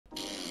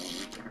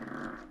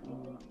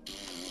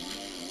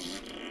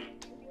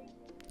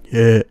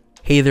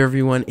Hey there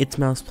everyone, it's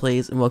Mouse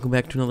Plays and welcome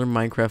back to another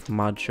Minecraft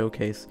mod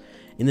showcase.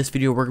 In this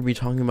video we're going to be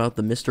talking about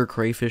the Mr.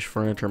 Crayfish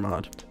Furniture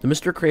Mod. The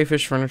Mr.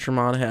 Crayfish Furniture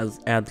Mod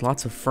adds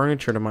lots of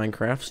furniture to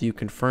Minecraft so you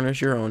can furnish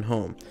your own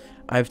home.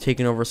 I've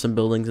taken over some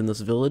buildings in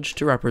this village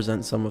to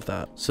represent some of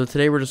that. So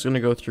today we're just going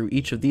to go through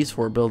each of these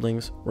 4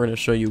 buildings. We're going to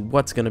show you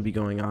what's going to be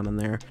going on in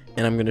there,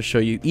 and I'm going to show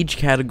you each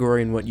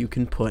category and what you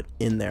can put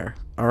in there.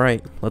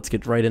 Alright, let's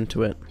get right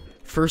into it.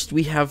 First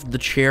we have the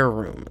chair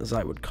room, as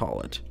I would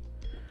call it.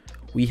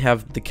 We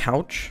have the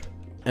couch,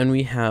 and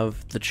we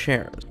have the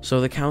chairs. So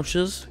the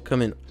couches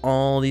come in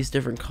all these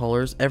different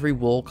colors. Every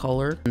wool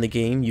color in the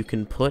game you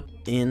can put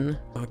in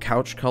a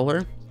couch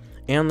color,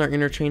 and they're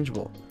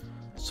interchangeable.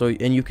 So,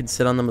 and you can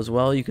sit on them as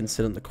well. You can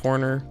sit in the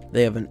corner.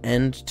 They have an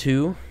end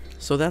too,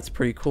 so that's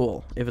pretty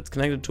cool. If it's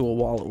connected to a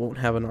wall, it won't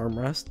have an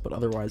armrest, but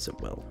otherwise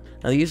it will.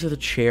 Now these are the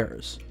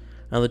chairs.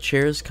 Now the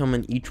chairs come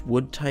in each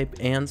wood type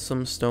and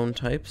some stone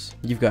types.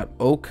 You've got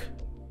oak,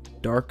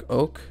 dark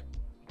oak,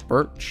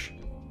 birch,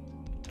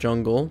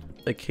 jungle,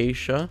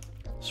 acacia,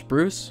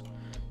 spruce,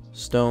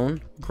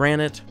 stone,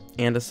 granite,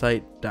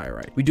 andesite,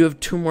 diorite. We do have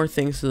 2 more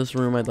things to this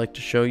room I'd like to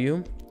show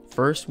you.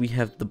 First, we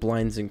have the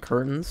blinds and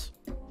curtains.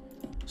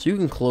 So you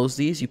can close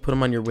these, you put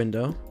them on your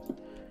window,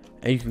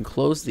 and you can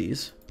close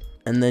these,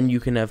 and then you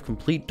can have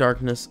complete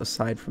darkness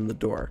aside from the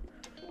door.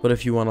 But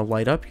if you want to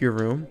light up your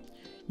room,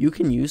 you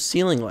can use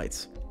ceiling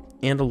lights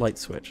and a light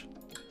switch.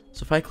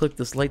 So if I click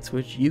this light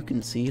switch, you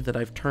can see that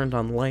I've turned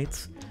on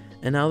lights,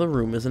 and now the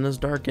room isn't as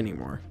dark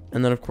anymore.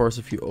 And then of course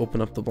if you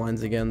open up the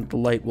blinds again, the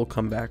light will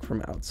come back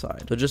from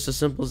outside. So just as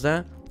simple as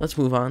that, let's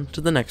move on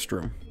to the next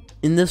room.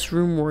 In this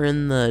room, we're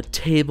in the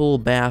table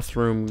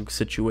bathroom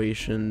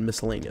situation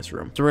miscellaneous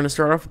room. So we're going to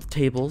start off with the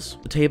tables.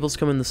 The tables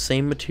come in the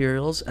same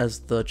materials as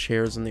the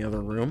chairs in the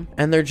other room,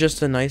 and they're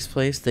just a nice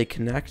place. They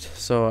connect.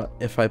 So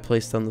if I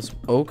place down this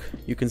oak,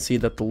 you can see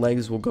that the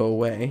legs will go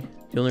away.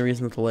 The only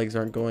reason that the legs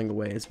aren't going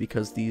away is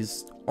because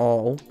these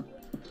all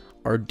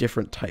are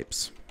different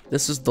types.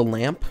 This is the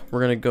lamp.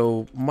 We're going to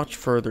go much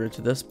further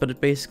into this, but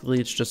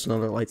it's just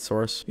another light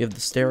source. We have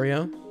the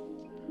stereo,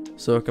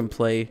 so it can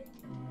play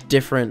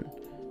different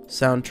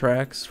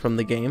soundtracks from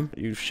the game.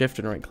 You shift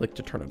and right click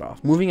to turn it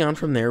off. Moving on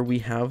from there, we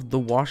have the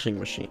washing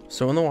machine.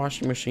 So in the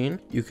washing machine,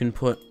 you can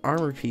put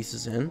armor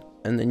pieces in,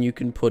 and then you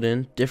can put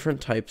in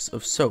different types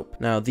of soap.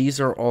 Now these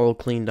are all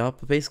cleaned up,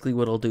 but basically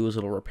what it'll do is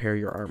it'll repair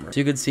your armor. So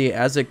you can see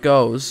as it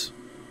goes,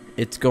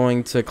 it's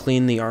going to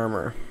clean the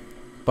armor.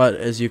 But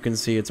as you can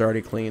see, it's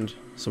already cleaned,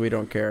 so we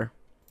don't care.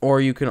 Or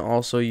you can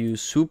also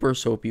use super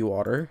soapy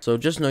water. So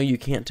just know you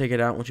can't take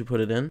it out once you put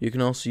it in. You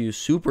can also use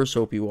super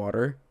soapy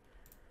water,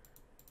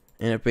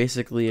 and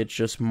it's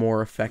just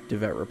more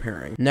effective at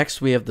repairing. Next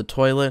we have the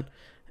toilet,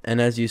 and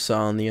as you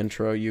saw in the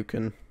intro, you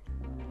can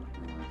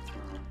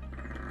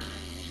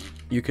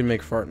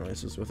make fart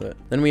noises with it.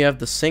 Then we have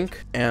the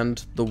sink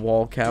and the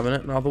wall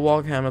cabinet. Now the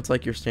wall cabinet's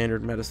like your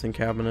standard medicine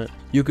cabinet.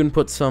 You can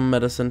put some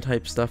medicine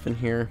type stuff in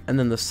here. And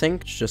then the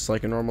sink, it's just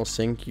like a normal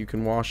sink. You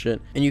can wash it,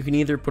 and you can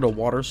either put a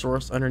water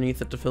source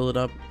underneath it to fill it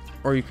up,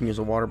 or you can use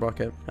a water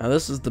bucket. Now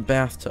this is the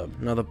bathtub.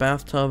 Now the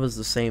bathtub is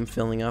the same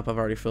filling up. I've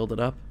already filled it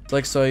up. It's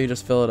like so, you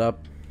just fill it up,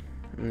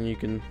 and you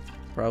can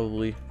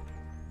probably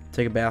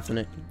take a bath in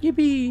it.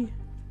 Yippee!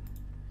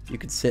 You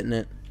could sit in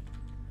it,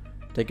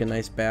 take a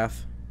nice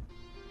bath.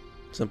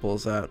 Simple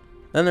as that.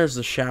 Then there's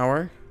the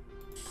shower.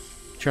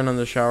 Turn on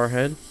the shower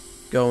head,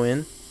 go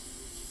in,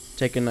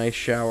 take a nice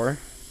shower.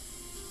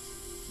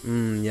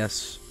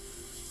 Yes,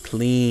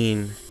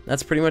 clean.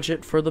 That's pretty much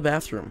it for the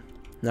bathroom.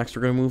 Next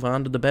we're going to move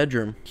on to the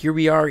bedroom. Here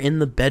we are in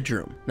the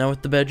bedroom. Now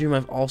with the bedroom,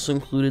 I've also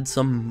included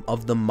some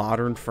of the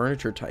modern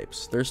furniture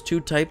types. There's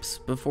 2 types.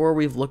 Before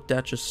we've looked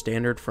at just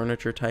standard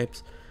furniture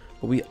types,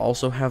 but we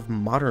also have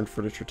modern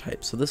furniture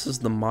types. So this is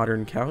the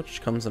modern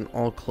couch, comes in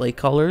all clay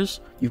colors.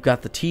 You've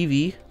got the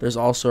TV. There's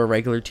also a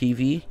regular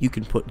TV. You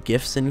can put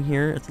GIFs in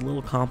here. It's a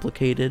little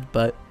complicated,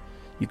 but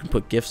you can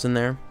put GIFs in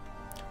there.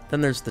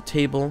 Then there's the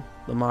table,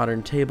 the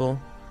modern table.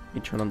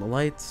 You turn on the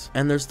lights,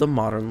 and there's the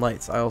modern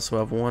lights. I also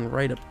have one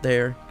right up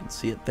there. You can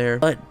see it there.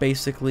 But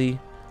basically,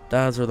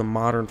 those are the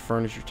modern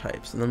furniture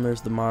types. And then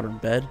there's the modern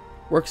bed.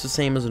 Works the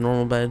same as a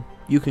normal bed.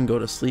 You can go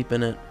to sleep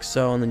in it,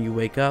 so, and then you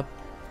wake up.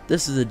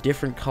 This is a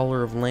different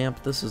color of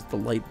lamp. This is the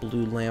light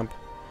blue lamp.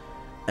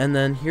 And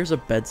then here's a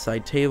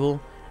bedside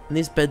table. And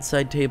these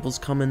bedside tables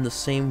come in the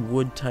same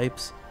wood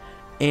types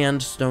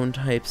and stone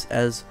types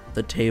as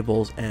the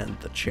tables and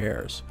the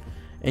chairs.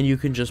 And you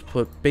can just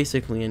put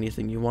basically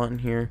anything you want in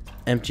here,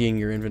 emptying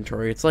your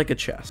inventory. It's like a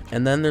chest.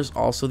 And then there's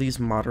also these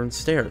modern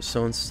stairs.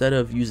 So instead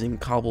of using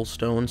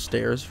cobblestone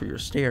stairs for your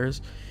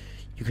stairs,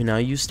 you can now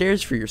use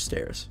stairs for your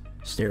stairs.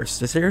 Stairs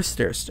to stairs,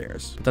 stairs,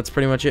 stairs. That's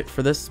pretty much it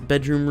for this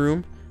bedroom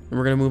room. And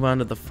we're going to move on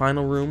to the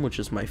final room, which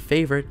is my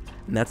favorite,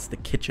 and that's the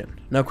kitchen.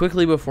 Now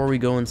quickly before we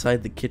go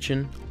inside the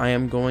kitchen, I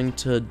am going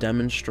to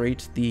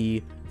demonstrate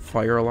the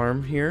fire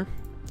alarm here.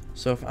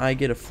 So if I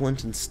get a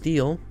flint and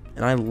steel,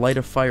 and I light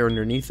a fire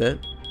underneath it,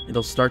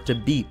 it'll start to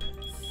beep.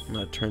 I'm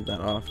going to turn that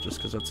off just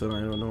because that's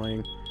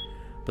annoying.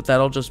 But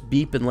that'll just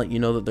beep and let you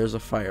know that there's a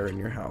fire in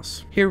your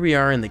house. Here we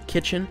are in the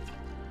kitchen.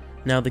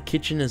 Now the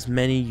kitchen has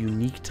many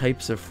unique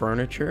types of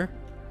furniture,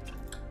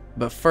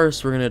 but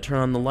first we're going to turn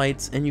on the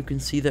lights, and you can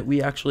see that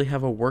we actually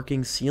have a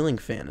working ceiling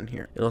fan in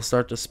here. It'll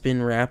start to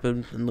spin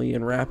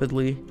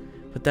rapidly,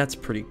 but that's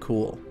pretty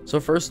cool. So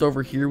first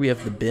over here we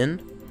have the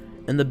bin,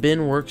 and the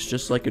bin works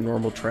just like a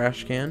normal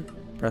trash can.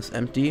 Press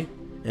empty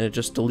and it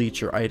just deletes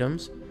your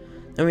items.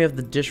 Then we have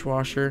the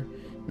dishwasher.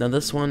 Now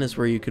this one is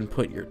where you can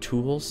put your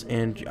tools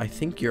and I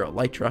think your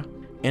elytra,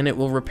 and it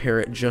will repair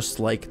it just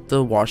like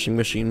the washing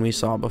machine we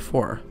saw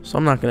before. So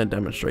I'm not going to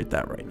demonstrate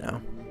that right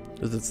now,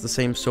 because it's the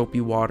same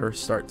soapy water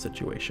start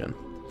situation.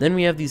 Then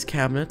we have these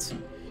cabinets.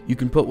 You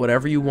can put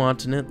whatever you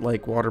want in it,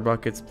 like water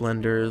buckets,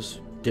 blenders,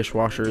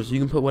 dishwashers. You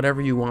can put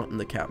whatever you want in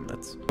the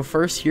cabinets. So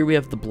first here we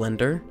have the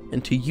blender,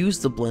 and to use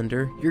the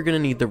blender you're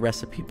going to need the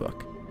recipe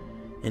book.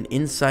 And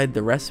inside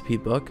the recipe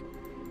book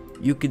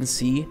you can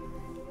see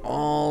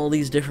all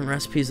these different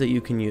recipes that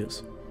you can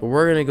use. But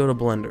we're going to go to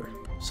blender.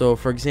 So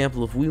for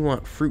example, if we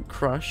want fruit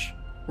crush,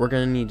 we're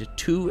going to need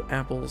 2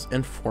 apples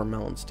and 4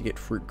 melons to get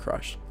fruit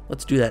crush.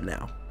 Let's do that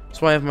now.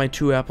 So I have my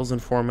 2 apples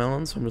and 4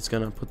 melons, so I'm just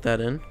going to put that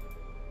in.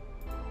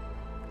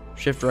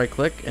 Shift right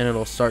click and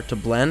it'll start to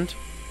blend.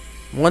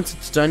 Once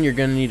it's done, you're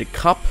going to need a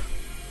cup.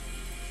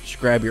 Just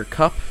grab your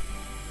cup,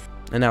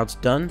 and now it's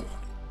done.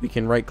 We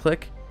can right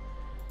click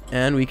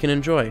and we can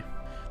enjoy.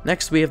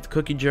 Next we have the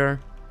cookie jar.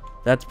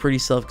 That's pretty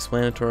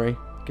self-explanatory.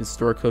 You can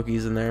store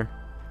cookies in there.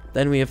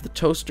 Then we have the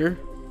toaster,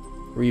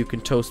 where you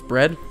can toast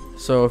bread.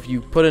 So if you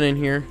put it in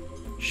here,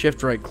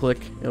 shift right click,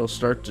 it'll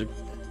start to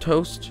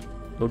toast.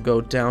 It'll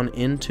go down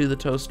into the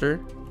toaster,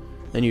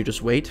 then you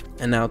just wait,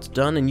 and now it's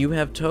done and you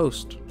have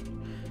toast,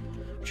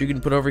 which you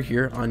can put over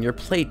here on your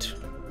plate.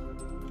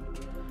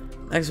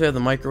 Next we have the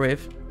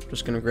microwave.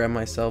 Just gonna grab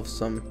myself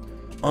some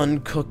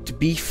uncooked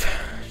beef.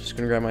 Just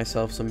gonna grab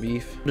myself some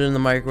beef. Put it in the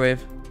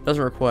microwave.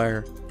 Doesn't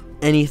require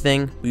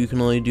anything, but you can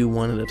only do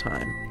one at a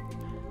time.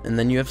 And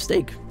then you have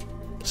steak.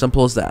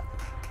 Simple as that.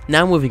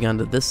 Now moving on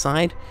to this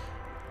side,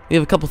 we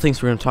have a couple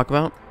things we're going to talk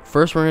about.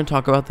 First, we're going to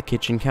talk about the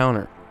kitchen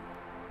counter.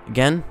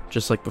 Again,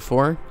 just like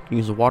before, you can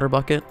use a water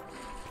bucket,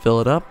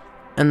 fill it up,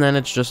 and then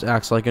it just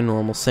acts like a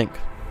normal sink.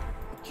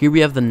 Here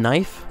we have the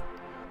knife.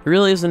 There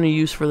really isn't a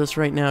use for this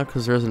right now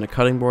because there isn't a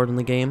cutting board in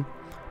the game,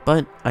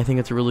 but I think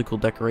it's a really cool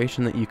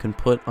decoration that you can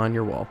put on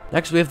your wall.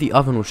 Next, we have the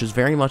oven, which is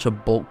very much a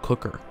bulk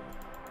cooker.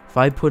 If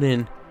I put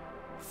in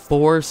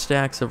 4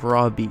 stacks of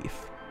raw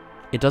beef,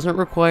 it doesn't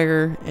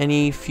require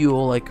any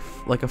fuel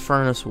like a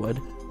furnace would,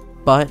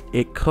 but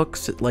it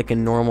cooks it like a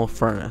normal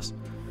furnace.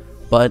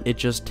 But it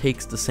just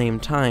takes the same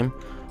time,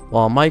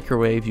 while a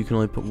microwave you can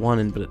only put 1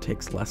 in, but it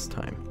takes less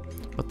time.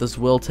 But this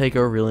will take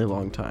a really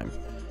long time.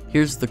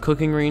 Here's the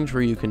cooking range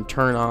where you can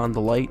turn on the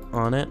light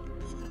on it.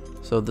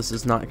 So this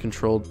is not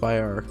controlled by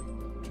our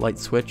light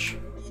switch,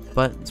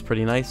 but it's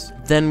pretty nice.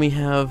 Then we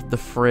have the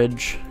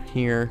fridge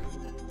here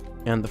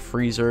and the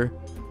freezer.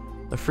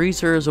 The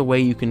freezer is a way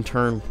you can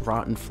turn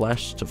rotten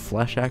flesh to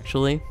flesh,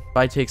 actually. If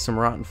I take some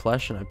rotten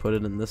flesh and I put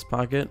it in this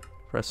pocket,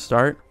 press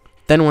start.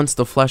 Then once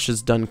the flesh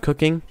is done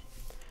cooking,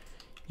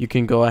 you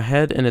can go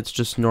ahead and it's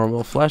just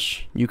normal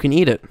flesh. You can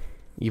eat it,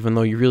 even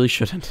though you really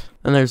shouldn't.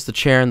 And there's the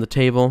chair and the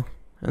table,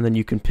 and then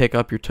you can pick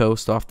up your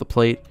toast off the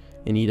plate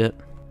and eat it.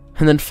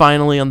 And then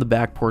finally on the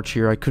back porch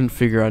here, I couldn't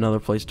figure out another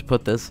place to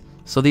put this.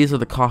 So these are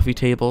the coffee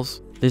tables.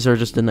 These are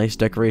just a nice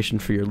decoration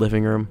for your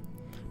living room.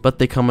 But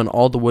they come in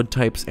all the wood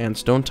types and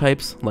stone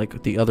types,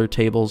 like the other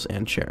tables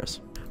and chairs.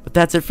 But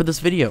that's it for this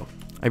video.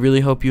 I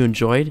really hope you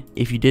enjoyed.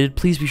 If you did,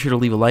 please be sure to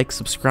leave a like,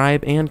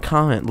 subscribe, and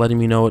comment letting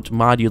me know what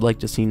mod you'd like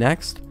to see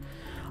next.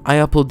 I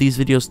upload these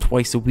videos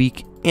twice a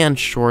week and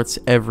shorts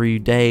every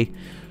day,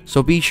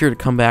 so be sure to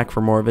come back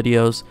for more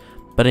videos.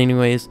 But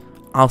anyways,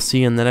 I'll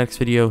see you in the next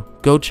video.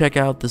 Go check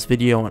out this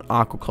video on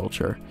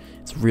aquaculture.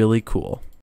 It's really cool.